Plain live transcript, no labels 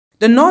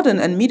The northern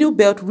and middle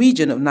belt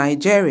region of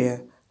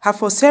Nigeria have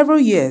for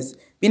several years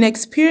been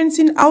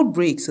experiencing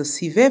outbreaks of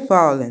severe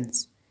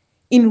violence.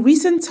 In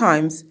recent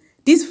times,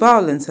 this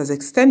violence has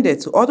extended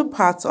to other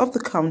parts of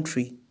the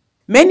country.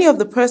 Many of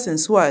the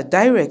persons who are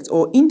direct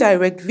or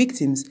indirect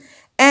victims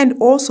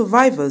and/or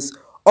survivors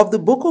of the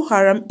Boko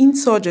Haram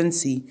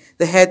insurgency,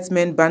 the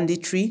herdsmen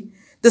banditry,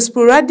 the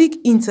sporadic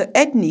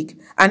inter-ethnic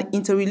and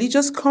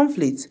interreligious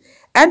conflicts,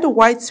 and the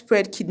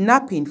widespread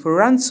kidnapping for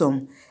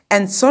ransom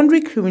and sundry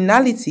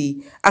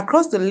criminality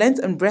across the length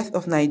and breadth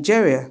of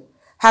Nigeria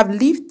have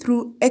lived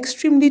through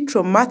extremely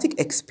traumatic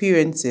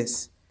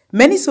experiences.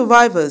 Many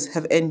survivors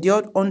have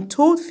endured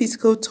untold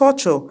physical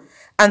torture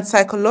and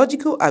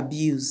psychological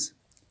abuse.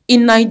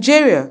 In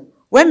Nigeria,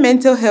 where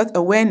mental health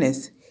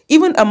awareness,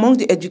 even among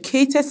the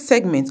educated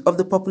segment of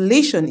the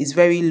population, is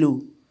very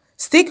low,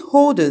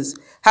 stakeholders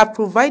have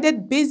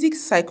provided basic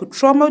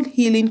psychotrauma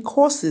healing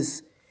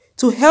courses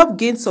to help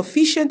gain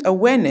sufficient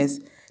awareness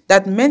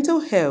that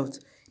mental health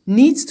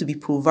needs to be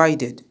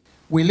provided.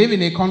 We live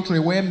in a country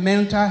where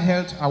mental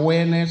health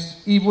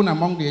awareness, even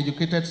among the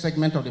educated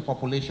segment of the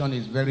population,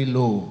 is very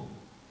low.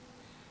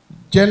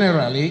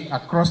 Generally,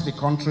 across the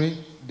country,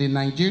 the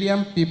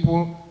Nigerian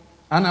people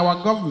and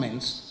our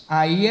governments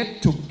are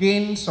yet to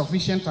gain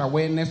sufficient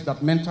awareness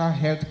that mental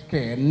health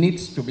care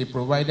needs to be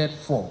provided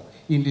for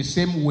in the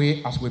same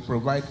way as we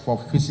provide for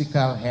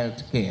physical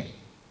health care.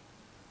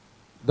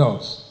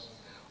 Thus,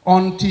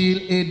 until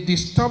a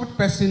disturbed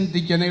person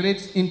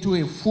degenerates into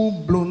a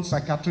full-blown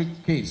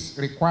psychiatric case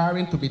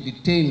requiring to be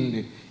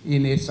detained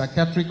in a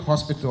psychiatric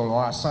hospital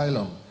or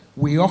asylum,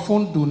 we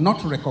often do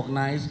not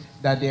recognize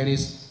that there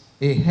is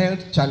a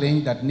health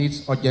challenge that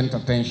needs urgent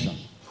attention.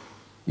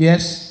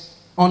 Yes,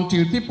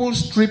 until people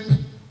strip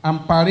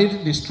and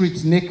parade the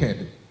streets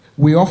naked,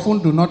 we often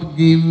do not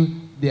give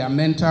their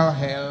mental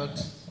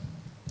health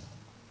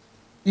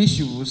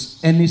issues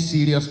any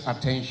serious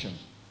attention.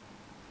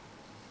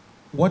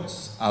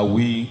 What are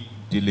we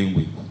dealing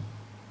with?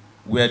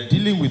 We are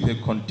dealing with a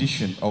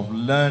condition of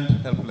learned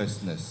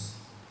helplessness,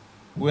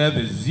 where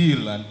the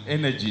zeal and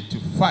energy to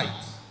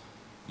fight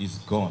is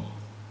gone,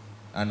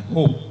 and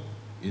hope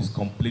is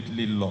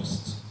completely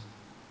lost,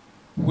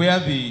 where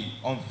the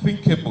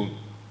unthinkable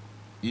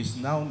is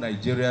now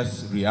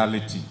Nigeria's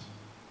reality.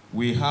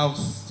 We have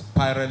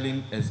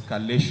spiraling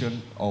escalation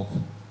of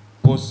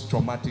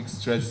post-traumatic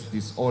stress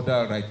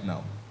disorder right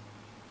now.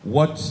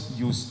 What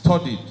you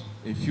studied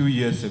a few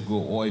years ago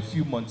or a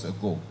few months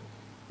ago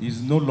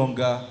is no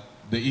longer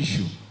the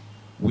issue.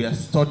 We are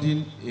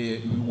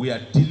we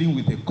are dealing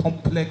with a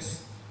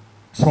complex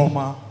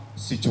trauma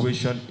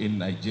situation in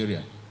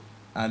Nigeria,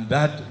 and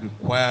that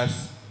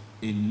requires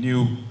a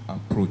new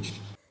approach.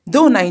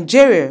 Though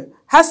Nigeria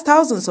has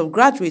thousands of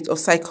graduates of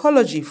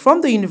psychology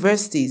from the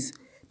universities,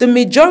 the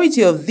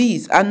majority of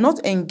these are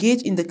not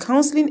engaged in the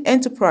counseling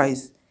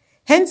enterprise,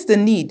 hence the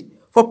need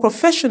for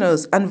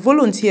professionals and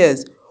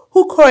volunteers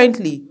who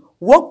currently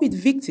work with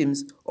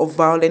victims of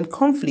violent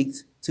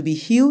conflict to be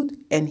healed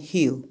and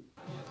heal.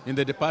 In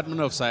the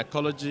Department of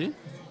Psychology,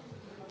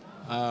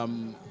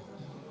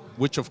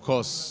 which of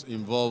course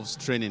involves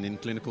training in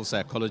clinical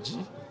psychology,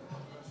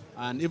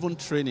 and even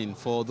training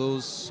for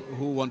those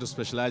who want to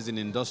specialize in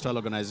industrial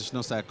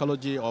organizational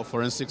psychology or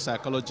forensic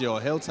psychology or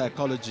health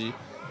psychology,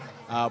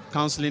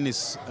 counseling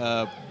is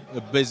a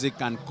basic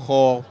and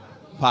core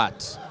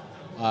part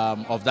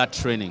of that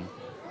training.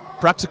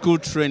 Practical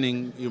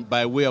training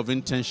by way of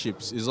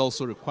internships is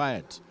also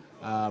required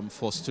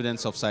for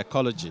students of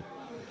psychology.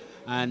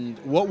 And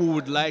what we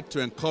would like to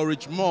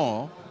encourage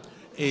more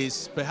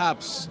is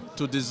perhaps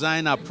to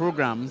design our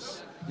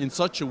programs in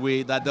such a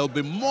way that there will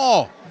be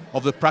more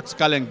of the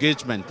practical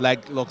engagement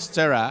like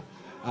Luxterra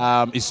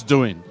is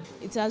doing.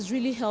 It has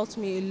really helped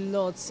me a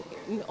lot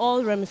in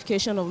all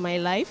ramifications of my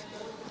life.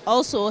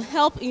 Also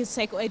help in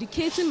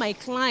psychoeducating my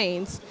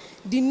clients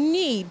the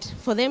need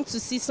for them to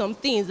see some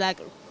things like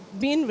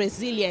being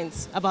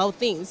resilient about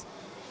things,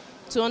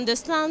 to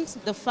understand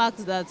the fact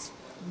that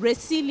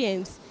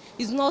resilience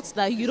is not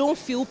that you don't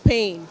feel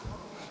pain,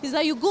 it's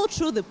that you go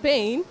through the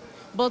pain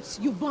but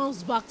you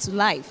bounce back to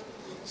life.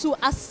 To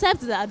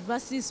accept the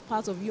adversity is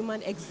part of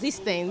human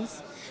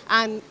existence,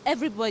 and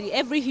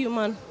every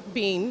human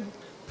being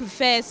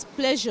prefers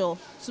pleasure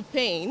to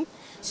pain,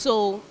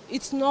 so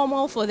it's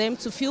normal for them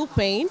to feel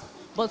pain,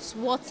 but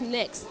what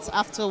next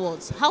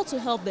afterwards? How to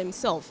help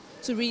themselves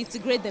to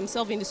reintegrate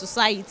themselves in the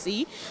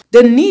society.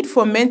 The need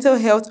for mental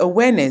health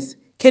awareness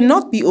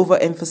cannot be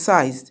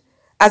overemphasized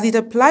as it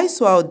applies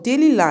to our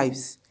daily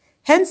lives,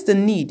 hence the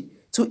need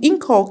to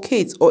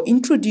inculcate or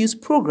introduce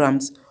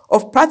programs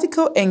of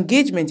practical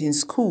engagement in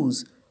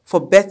schools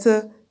for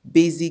better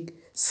basic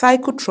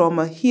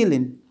psychotrauma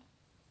healing.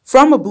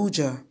 From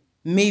Abuja,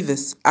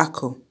 Mavis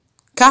Ako,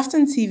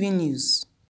 Kaftan TV News.